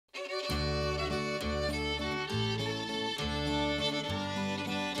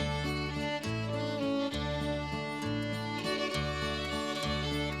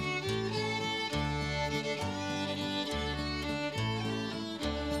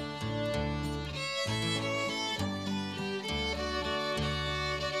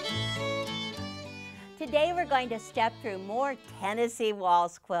Today we're going to step through more Tennessee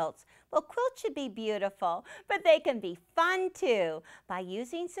Waltz quilts. Well, quilts should be beautiful, but they can be fun too by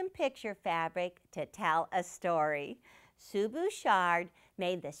using some picture fabric to tell a story. Sue Bouchard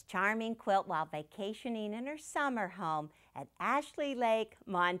made this charming quilt while vacationing in her summer home at Ashley Lake,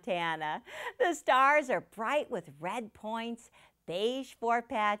 Montana. The stars are bright with red points, beige four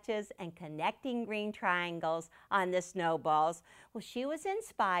patches, and connecting green triangles on the snowballs. Well, she was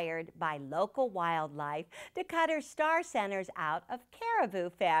inspired by local wildlife to cut her star centers out of caribou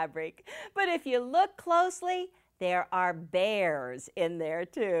fabric. But if you look closely, there are bears in there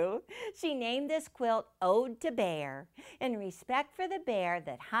too. She named this quilt Ode to Bear in respect for the bear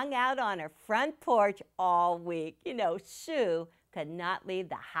that hung out on her front porch all week. You know, Sue could not leave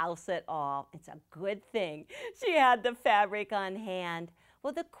the house at all. It's a good thing she had the fabric on hand.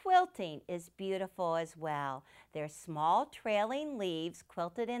 Well, the quilting is beautiful as well. There's small trailing leaves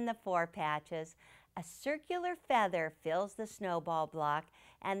quilted in the four patches. A circular feather fills the snowball block,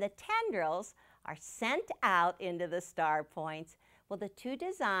 and the tendrils are sent out into the star points. Well, the two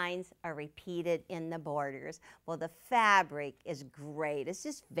designs are repeated in the borders. Well, the fabric is great. It's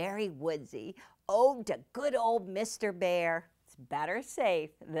just very woodsy. Ode to good old Mr. Bear. It's better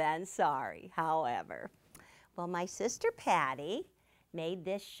safe than sorry, however. Well, my sister Patty made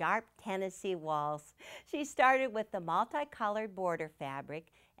this sharp Tennessee waltz. She started with the multicolored border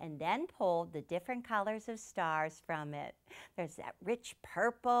fabric and then pulled the different colors of stars from it. There's that rich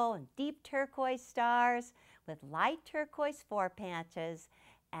purple and deep turquoise stars with light turquoise four patches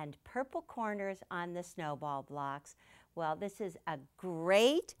and purple corners on the snowball blocks. Well, this is a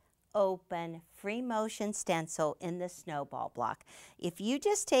great open free motion stencil in the snowball block. If you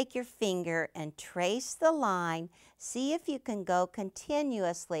just take your finger and trace the line, see if you can go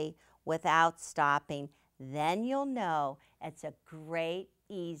continuously without stopping, then you'll know it's a great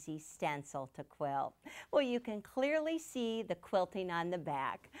easy stencil to quilt. Well, you can clearly see the quilting on the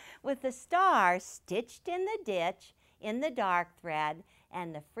back with the stars stitched in the ditch in the dark thread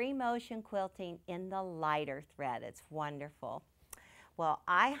and the free motion quilting in the lighter thread. It's wonderful. Well,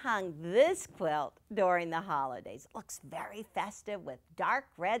 I hung this quilt during the holidays. It looks very festive with dark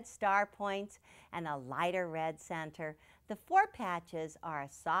red star points and a lighter red center. The four patches are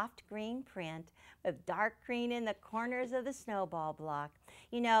a soft green print with dark green in the corners of the snowball block.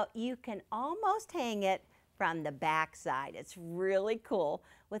 You know, you can almost hang it from the back side. It's really cool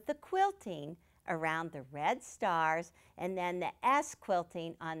with the quilting around the red stars and then the S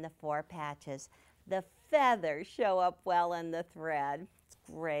quilting on the four patches. The feathers show up well in the thread. It's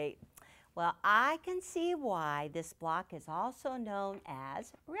great. Well, I can see why this block is also known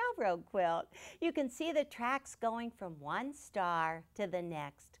as railroad quilt. You can see the tracks going from one star to the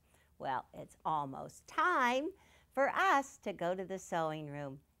next. Well, it's almost time for us to go to the sewing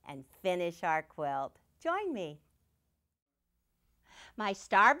room and finish our quilt. Join me. My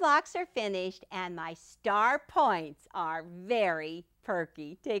star blocks are finished and my star points are very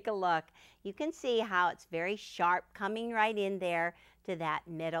perky. Take a look. You can see how it's very sharp coming right in there to that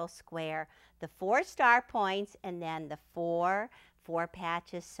middle square. The four star points and then the four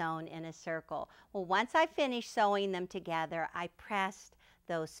patches sewn in a circle. Well, once I finished sewing them together, I pressed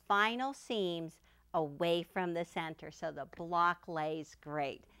those final seams away from the center so the block lays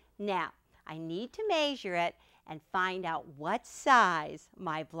great. Now, I need to measure it and find out what size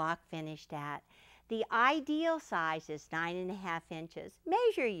my block finished at. The ideal size is 9.5 inches.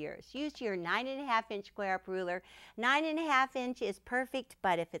 Measure yours. Use your 9.5 inch square up ruler. 9.5 inch is perfect,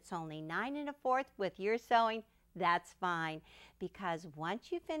 but if it's only 9 1/4 with your sewing, that's fine. Because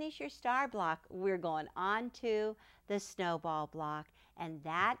once you finish your star block, we're going on to the snowball block, and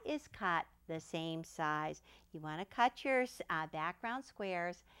that is cut the same size. You want to cut your background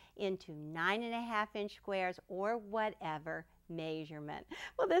squares into 9.5 inch squares or whatever measurement.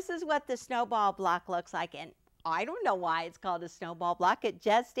 Well, this is what the snowball block looks like, and I don't know why it's called a snowball block. It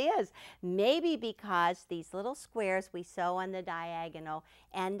just is. Maybe because these little squares we sew on the diagonal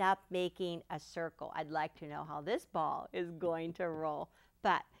end up making a circle. I'd like to know how this ball is going to roll.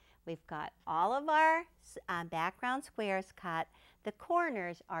 But we've got all of our background squares cut. The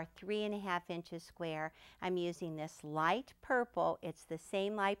corners are 3.5 inches square. I'm using this light purple. It's the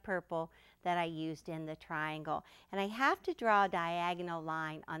same light purple that I used in the triangle. And I have to draw a diagonal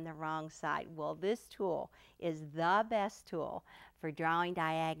line on the wrong side. Well, this tool is the best tool for drawing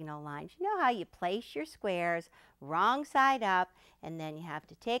diagonal lines. You know how you place your squares wrong side up, and then you have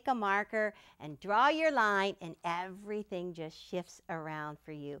to take a marker and draw your line, and everything just shifts around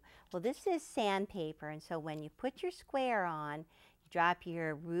for you. Well, this is sandpaper, and so when you put your square on, you drop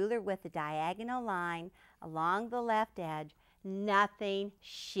your ruler with a diagonal line along the left edge, nothing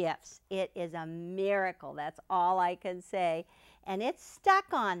shifts. It is a miracle. That's all I can say. And it's stuck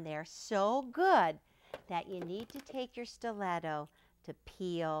on there so good that you need to take your stiletto to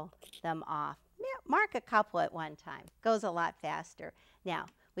peel them off. Mark a couple at one time. Goes a lot faster. Now,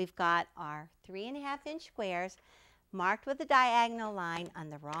 we've got our 3.5-inch squares marked with a diagonal line on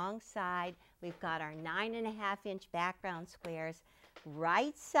the wrong side. We've got our 9.5-inch background squares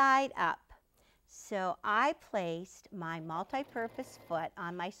right side up. So I placed my multi-purpose foot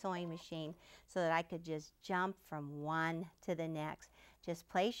on my sewing machine so that I could just jump from one to the next. Just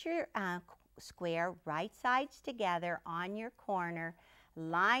place your square right sides together on your corner.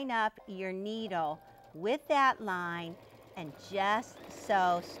 Line up your needle with that line and just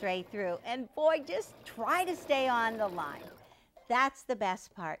sew straight through. And boy, just try to stay on the line. That's the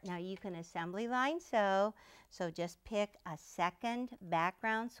best part. Now you can assembly line sew. So just pick a second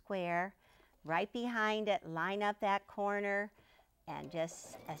background square right behind it, line up that corner, and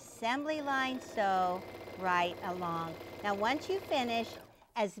just assembly line sew right along. Now once you finish,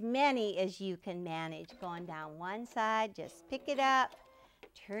 as many as you can manage, going down one side, just pick it up,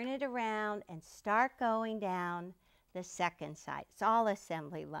 turn it around, and start going down the second side. It's all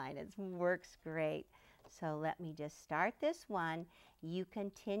assembly line. It works great. So let me just start this one. You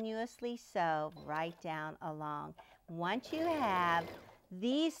continuously sew right down along. Once you have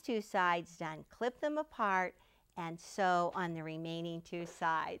these two sides done, clip them apart and sew on the remaining two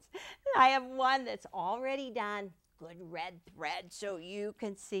sides. I have one that's already done. Good red thread so you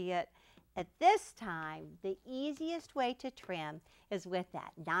can see it. At this time, the easiest way to trim is with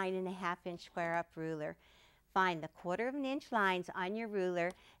that 9.5-inch square up ruler. Find the 1/4-inch lines on your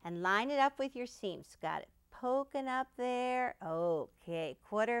ruler and line it up with your seams. Got it poking up there. Okay,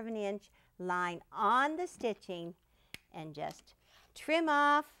 1/4-inch line on the stitching and just trim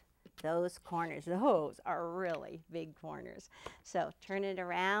off those corners. Those are really big corners. So turn it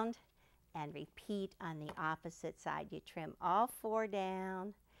around and repeat on the opposite side. You trim all 4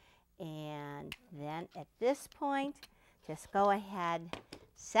 down, and then at this point, just go ahead,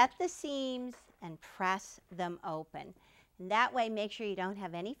 set the seams and press them open. And that way, make sure you don't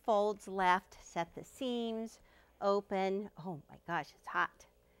have any folds left. Set the seams open. Oh my gosh, it's hot.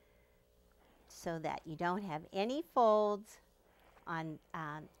 So that you don't have any folds on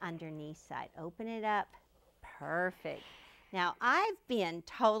underneath side. Open it up. Perfect. Now, I've been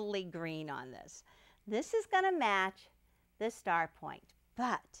totally green on this. This is going to match the star point,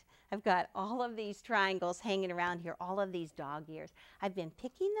 but I've got all of these triangles hanging around here, all of these dog ears. I've been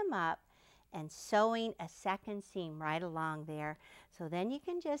picking them up and sewing a second seam right along there. So then you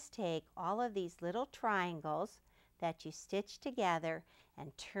can just take all of these little triangles that you stitch together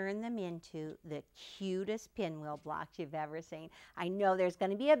and turn them into the cutest pinwheel blocks you've ever seen. I know there's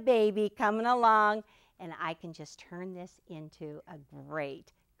going to be a baby coming along, and I can just turn this into a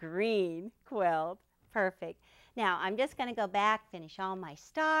great green quilt. Perfect. Now I'm just going to go back, finish all my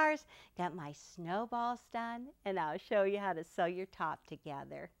stars, get my snowballs done, and I'll show you how to sew your top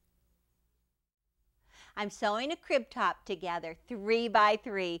together. I'm sewing a crib top together 3 by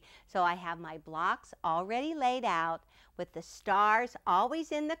 3, so I have my blocks already laid out with the stars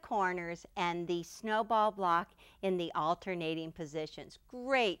always in the corners and the snowball block in the alternating positions.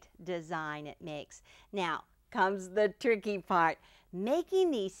 Great design it makes. Now comes the tricky part,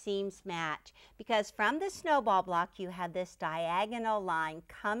 making these seams match, because from the snowball block you have this diagonal line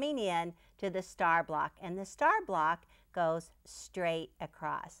coming in to the star block, and the star block goes straight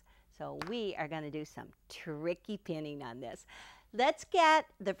across. So we are going to do some tricky pinning on this. Let's get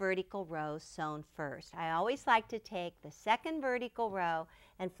the vertical rows sewn first. I always like to take the second vertical row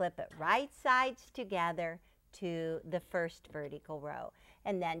and flip it right sides together to the first vertical row.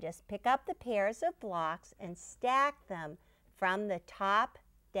 And then just pick up the pairs of blocks and stack them from the top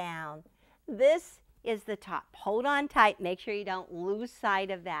down. This is the top. Hold on tight. Make sure you don't lose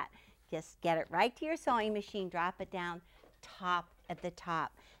sight of that. Just get it right to your sewing machine. Drop it down top at the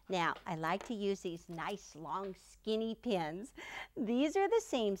top. Now, I like to use these nice, long, skinny pins. These are the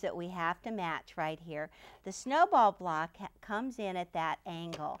seams that we have to match right here. The snowball block comes in at that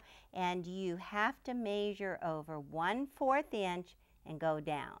angle, and you have to measure over 1/4 inch and go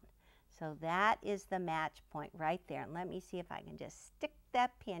down. So that is the match point right there. And let me see if I can just stick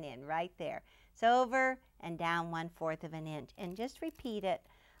that pin in right there. It's over and down 1/4 inch. And just repeat it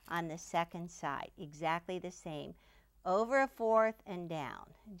on the second side, exactly the same. Over 1/4 and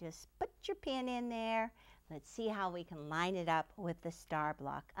down. And just put your pin in there. Let's see how we can line it up with the star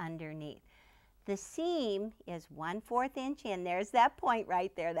block underneath. The seam is 1/4 inch in. There's that point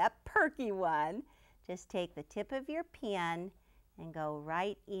right there, that perky one. Just take the tip of your pin and go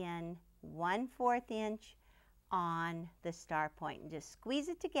right in 1/4 inch on the star point, and just squeeze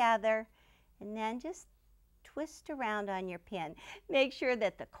it together, and then just twist around on your pin. Make sure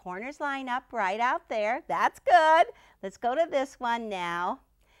that the corners line up right out there. That's good. Let's go to this one now.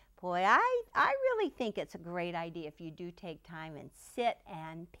 Boy, I really think it's a great idea if you do take time and sit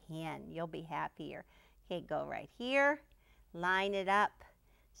and pin. You'll be happier. Okay, go right here, line it up,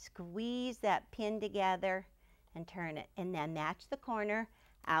 squeeze that pin together, and turn it, and then match the corner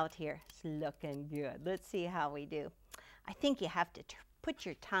out here. It's looking good. Let's see how we do. I think you have to put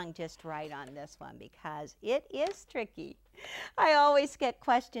your tongue just right on this one because it is tricky. I always get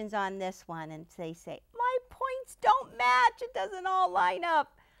questions on this one, and they say, my points don't match. It doesn't all line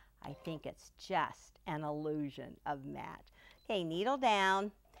up. I think it's just an illusion of match. Okay, needle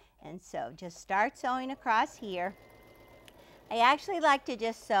down, and so just start sewing across here. I actually like to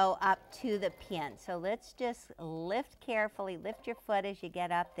just sew up to the pin. So let's just lift carefully, lift your foot as you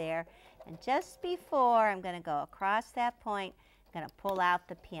get up there. And just before I'm going to go across that point, I'm going to pull out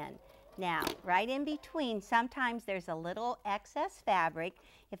the pin. Now, right in between, sometimes there's a little excess fabric.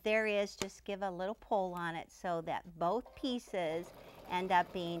 If there is, just give a little pull on it so that both pieces end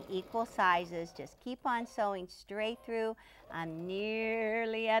up being equal sizes. Just keep on sewing straight through. I'm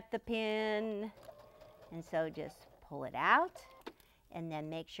nearly at the pin. And so just pull it out, and then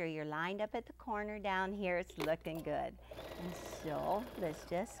make sure you're lined up at the corner down here. It's looking good. And so let's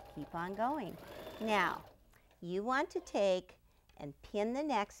just keep on going. Now, you want to take and pin the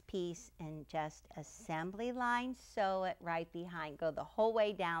next piece and just assembly line sew it right behind. Go the whole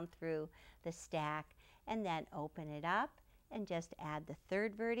way down through the stack, and then open it up and just add the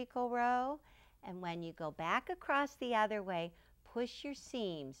third vertical row. And when you go back across the other way, push your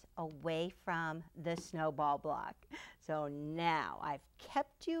seams away from the snowball block. So now I've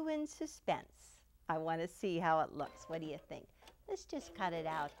kept you in suspense. I want to see how it looks. What do you think? Let's just cut it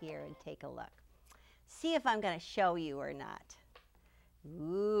out here and take a look. See if I'm going to show you or not.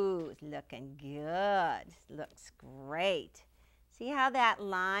 Ooh, it's looking good. Looks great. See how that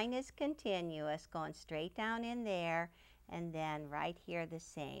line is continuous, going straight down in there, and then right here the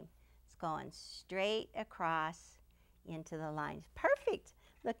same. It's going straight across into the lines. Perfect.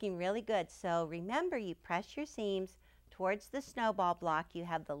 Looking really good. So remember, you press your seams towards the snowball block. You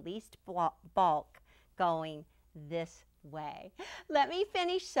have the least bulk going this way. Let me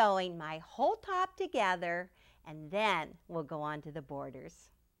finish sewing my whole top together, and then we'll go on to the borders.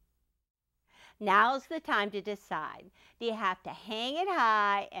 Now's the time to decide. Do you have to hang it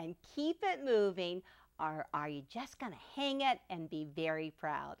high and keep it moving, or are you just going to hang it and be very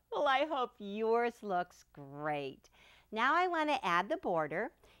proud? Well, I hope yours looks great. Now I want to add the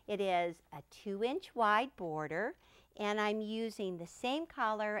border. It is a 2-inch wide border, and I'm using the same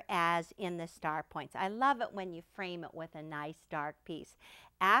color as in the star points. I love it when you frame it with a nice dark piece.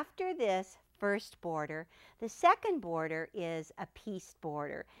 After this first border, the second border is a pieced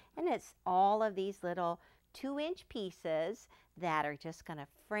border, and it's all of these little 2-inch pieces that are just going to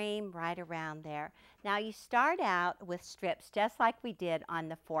frame right around there. Now you start out with strips just like we did on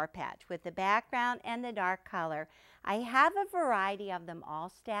the 4-patch with the background and the dark color. I have a variety of them all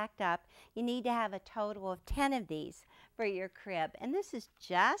stacked up. You need to have a total of 10 of these for your crib, and this is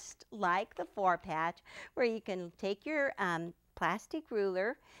just like the 4-patch where you can take your plastic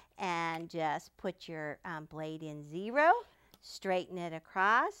ruler and just put your blade in 0, straighten it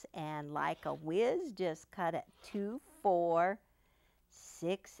across, and like a whiz, just cut it 2, 4,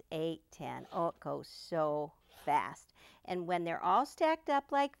 6, 8, 10. Oh, it goes so fast. And when they're all stacked up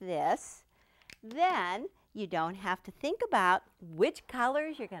like this, then you don't have to think about which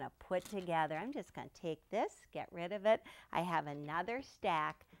colors you're going to put together. I'm just going to take this, get rid of it. I have another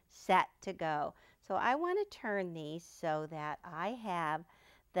stack set to go. So I want to turn these so that I have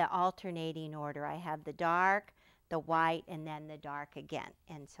the alternating order. I have the dark, the white, and then the dark again.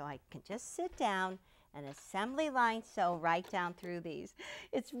 And so I can just sit down and assembly line sew right down through these.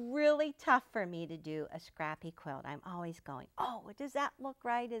 It's really tough for me to do a scrappy quilt. I'm always going, oh, does that look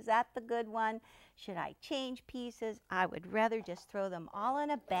right? Is that the good one? Should I change pieces? I would rather just throw them all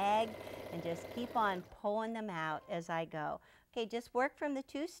in a bag and just keep on pulling them out as I go. Okay, just work from the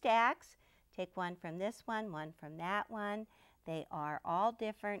 2 stacks. Take one from this one from that one. They are all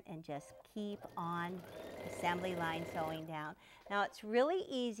different, and just keep on assembly line sewing down. Now it's really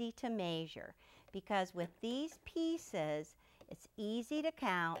easy to measure because with these pieces, it's easy to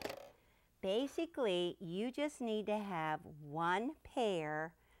count. Basically, you just need to have 1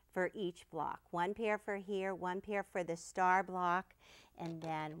 pair for each block. 1 pair for here, 1 pair for the star block, and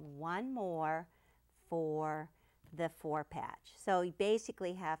then 1 more for the 4-patch. So you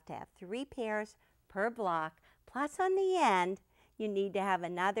basically have to have 3 pairs per block, plus on the end, you need to have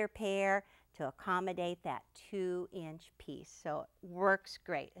another pair to accommodate that 2-inch piece. So it works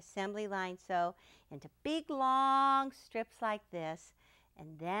great. Assembly line sew into big long strips like this,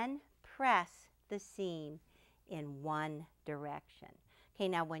 and then press the seam in one direction. Okay,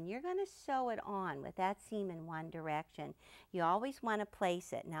 now when you're going to sew it on with that seam in one direction, you always want to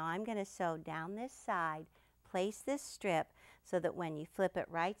place it. Now I'm going to sew down this side, place this strip so that when you flip it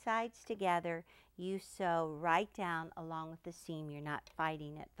right sides together, you sew right down along with the seam. You're not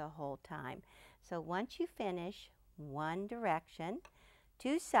fighting it the whole time. So once you finish one direction,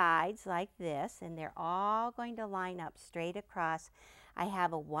 two sides like this, and they're all going to line up straight across. I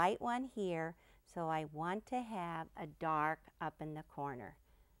have a white one here, so I want to have a dark up in the corner.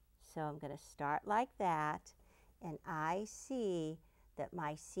 So I'm going to start like that, and I see that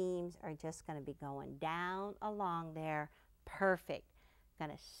my seams are just going to be going down along there. Perfect. I'm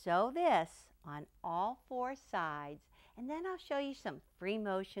going to sew this on all 4 sides, and then I'll show you some free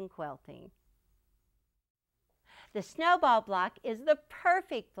motion quilting. The Snowball block is the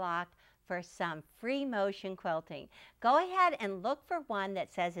perfect block for some free motion quilting. Go ahead and look for one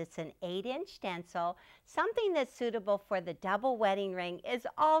that says it's an 8-inch stencil. Something that's suitable for the double wedding ring is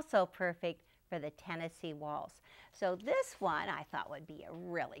also perfect for the Tennessee waltz. So this one I thought would be a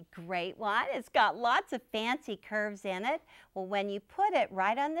really great one. It's got lots of fancy curves in it. Well, when you put it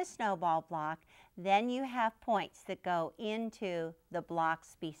right on the Snowball block, then you have points that go into the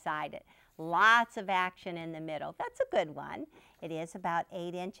blocks beside it. Lots of action in the middle. That's a good one. It is about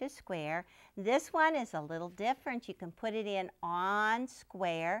 8 inches square. This one is a little different. You can put it in on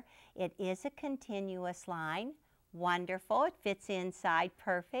square. It is a continuous line. Wonderful. It fits inside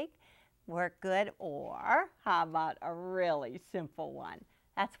perfect. Work good. Or how about a really simple one?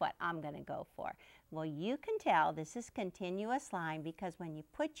 That's what I'm going to go for. Well, you can tell this is continuous line because when you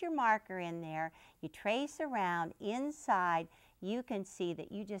put your marker in there, you trace around inside, you can see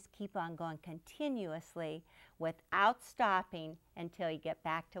that you just keep on going continuously without stopping until you get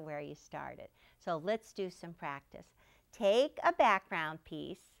back to where you started. So let's do some practice. Take a background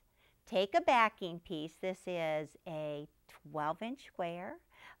piece, take a backing piece. This is a 12-inch square.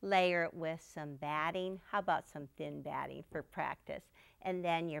 Layer it with some batting. How about some thin batting for practice? And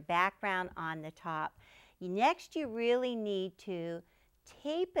then your background on the top. Next, you really need to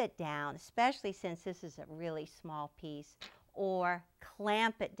tape it down, especially since this is a really small piece, or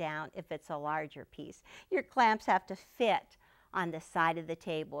clamp it down if it's a larger piece. Your clamps have to fit on the side of the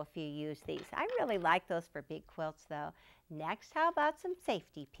table if you use these. I really like those for big quilts though. Next, how about some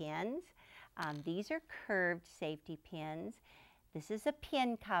safety pins? These are curved safety pins. This is a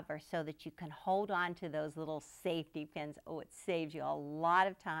pin cover so that you can hold on to those little safety pins. Oh, it saves you a lot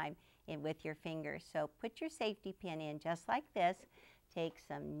of time with your fingers. So put your safety pin in just like this. Take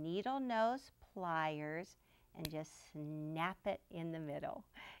some needle nose pliers and just snap it in the middle.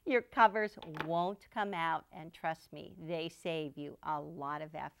 Your covers won't come out, and trust me, they save you a lot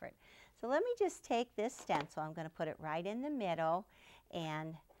of effort. So let me just take this stencil. I'm going to put it right in the middle,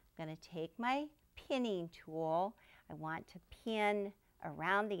 and I'm going to take my pinning tool. I want to pin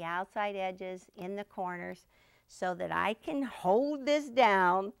around the outside edges in the corners so that I can hold this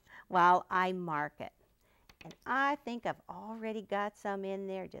down while I mark it. And I think I've already got some in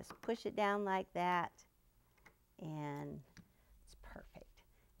there. Just push it down like that, and it's perfect.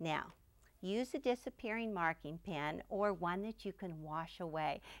 Now, use a disappearing marking pen or one that you can wash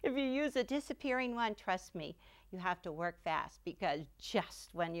away. If you use a disappearing one, trust me, you have to work fast because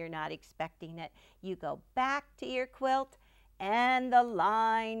just when you're not expecting it, you go back to your quilt and the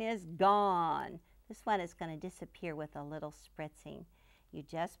line is gone. This one is going to disappear with a little spritzing. You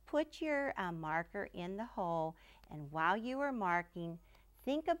just put your marker in the hole, and while you are marking,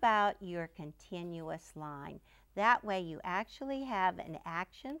 think about your continuous line. That way you actually have an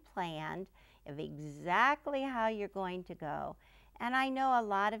action planned of exactly how you're going to go. And I know a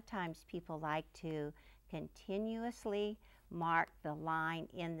lot of times people like to continuously mark the line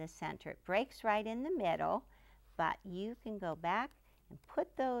in the center. It breaks right in the middle, but you can go back and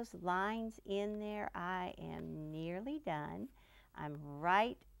put those lines in there. I am nearly done. I'm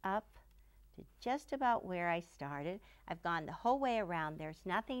right up to just about where I started. I've gone the whole way around. There's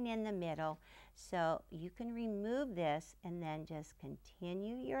nothing in the middle. So you can remove this and then just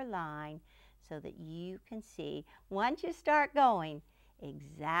continue your line so that you can see, once you start going,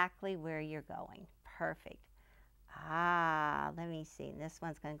 exactly where you're going. Perfect. Let me see. This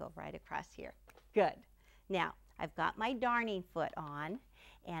one's going to go right across here. Good. Now, I've got my darning foot on,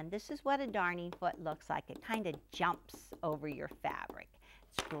 and this is what a darning foot looks like. It kind of jumps over your fabric.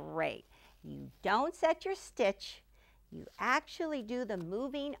 It's great. You don't set your stitch. You actually do the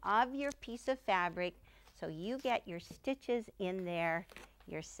moving of your piece of fabric so you get your stitches in there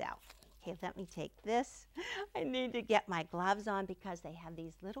yourself. Okay, let me take this. I need to get my gloves on because they have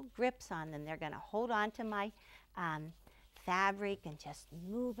these little grips on them. They're going to hold on to my fabric and just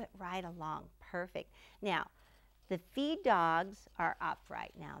move it right along. Perfect. Now, the feed dogs are up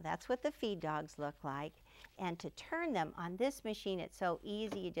right now. That's what the feed dogs look like. And to turn them on this machine, it's so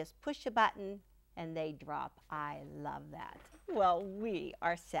easy. You just push a button and they drop. I love that. Well, we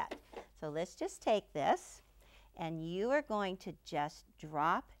are set. So let's just take this, and you are going to just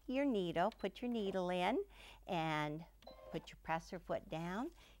drop your needle, put your needle in, and put your presser foot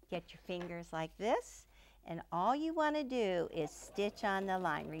down. Get your fingers like this, and all you want to do is stitch on the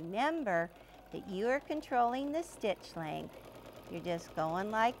line. Remember that you are controlling the stitch length. You're just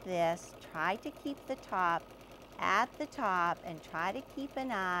going like this. Try to keep the top at the top and try to keep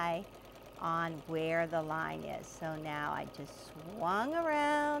an eye on where the line is. So now I just swung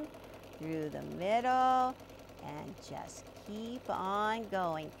around through the middle and just keep on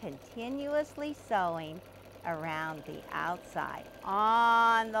going, continuously sewing around the outside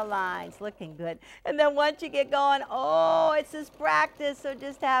on the lines. Looking good. And then once you get going, oh, it's just practice, so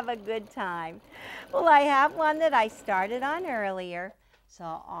just have a good time. Well, I have one that I started on earlier, so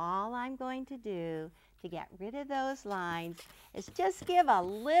all I'm going to do to get rid of those lines is just give a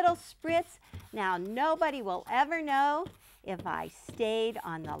little spritz. Now, nobody will ever know if I stayed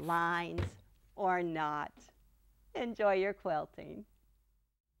on the lines or not. Enjoy your quilting.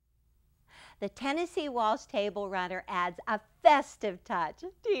 The Tennessee Waltz table runner adds a festive touch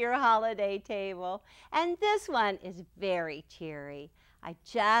to your holiday table. And this one is very cheery. I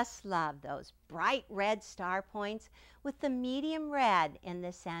just love those bright red star points with the medium red in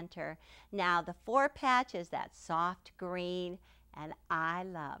the center. Now the 4 patches, that soft green, and I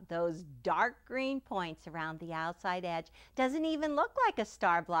love those dark green points around the outside edge. Doesn't even look like a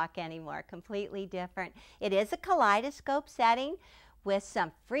star block anymore, completely different. It is a kaleidoscope setting with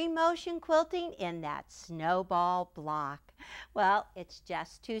some free motion quilting in that snowball block. Well, it's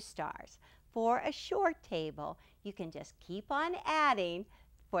just 2 stars. For a short table, you can just keep on adding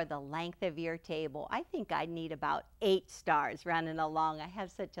for the length of your table. I think I need about 8 stars running along. I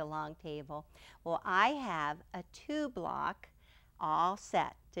have such a long table. Well, I have a 2 block all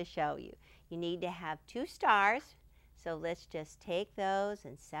set to show you. You need to have 2 stars. So let's just take those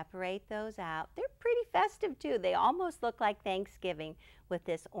and separate those out. They're pretty festive too. They almost look like Thanksgiving with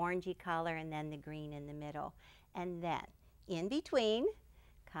this orangey color and then the green in the middle. And then in between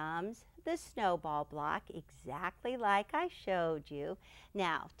comes the snowball block, exactly like I showed you.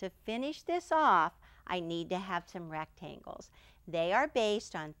 Now, to finish this off, I need to have some rectangles. They are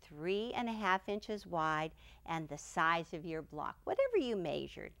based on 3.5 inches wide and the size of your block, whatever you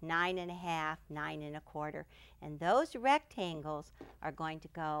measured, 9.5, 9.25. And those rectangles are going to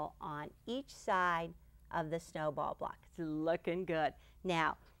go on each side of the snowball block. It's looking good.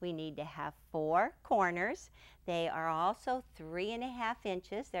 Now, we need to have 4 corners. They are also 3.5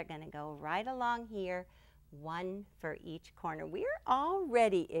 inches. They're going to go right along here, 1 for each corner. We're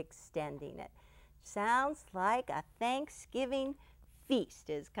already extending it. Sounds like a Thanksgiving feast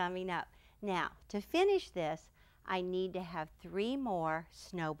is coming up. Now, to finish this, I need to have 3 more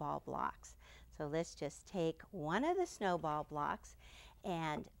snowball blocks. So let's just take one of the snowball blocks,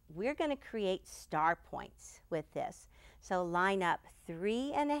 and we're going to create star points with this. So line up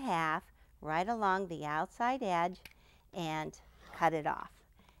 3.5 right along the outside edge and cut it off.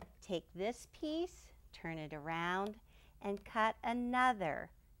 Take this piece, turn it around, and cut another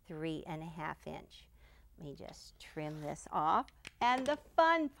 3.5 inch. Let me just trim this off. And the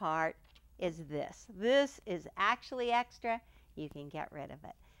fun part is this. This is actually extra. You can get rid of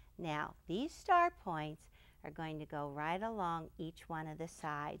it. Now, these star points are going to go right along each one of the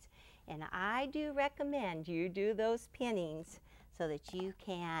sides. And I do recommend you do those pinnings so that you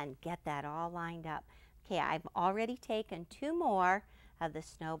can get that all lined up. Okay, I've already taken 2 more of the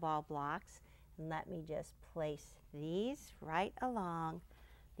snowball blocks. And let me just place these right along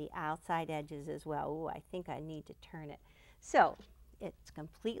the outside edges as well. Ooh, I think I need to turn it. So it's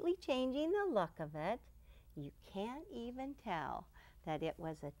completely changing the look of it. You can't even tell that it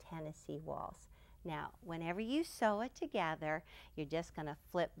was a Tennessee Waltz. Now, whenever you sew it together, you're just going to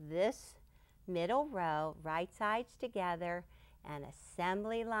flip this middle row, right sides together, and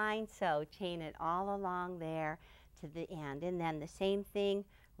assembly line sew. Chain it all along there to the end. And then the same thing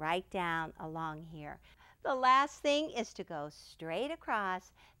right down along here. The last thing is to go straight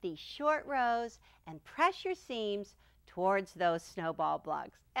across these short rows and press your seams towards those snowball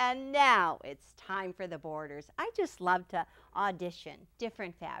blocks. And now it's time for the borders. I just love to audition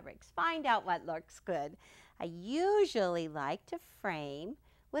different fabrics, find out what looks good. I usually like to frame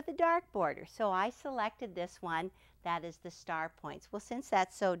with a dark border. So I selected this one that is the star points. Well, since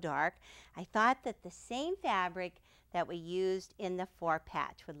that's so dark, I thought that the same fabric that we used in the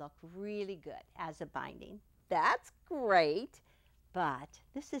 4-patch would look really good as a binding. That's great, but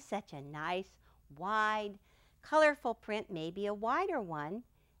this is such a nice, wide, colorful print, maybe a wider one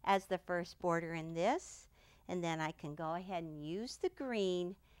as the first border in this. And then I can go ahead and use the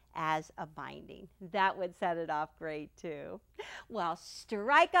green as a binding. That would set it off great too. Well,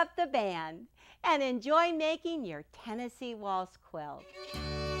 strike up the band and enjoy making your Tennessee Waltz quilt.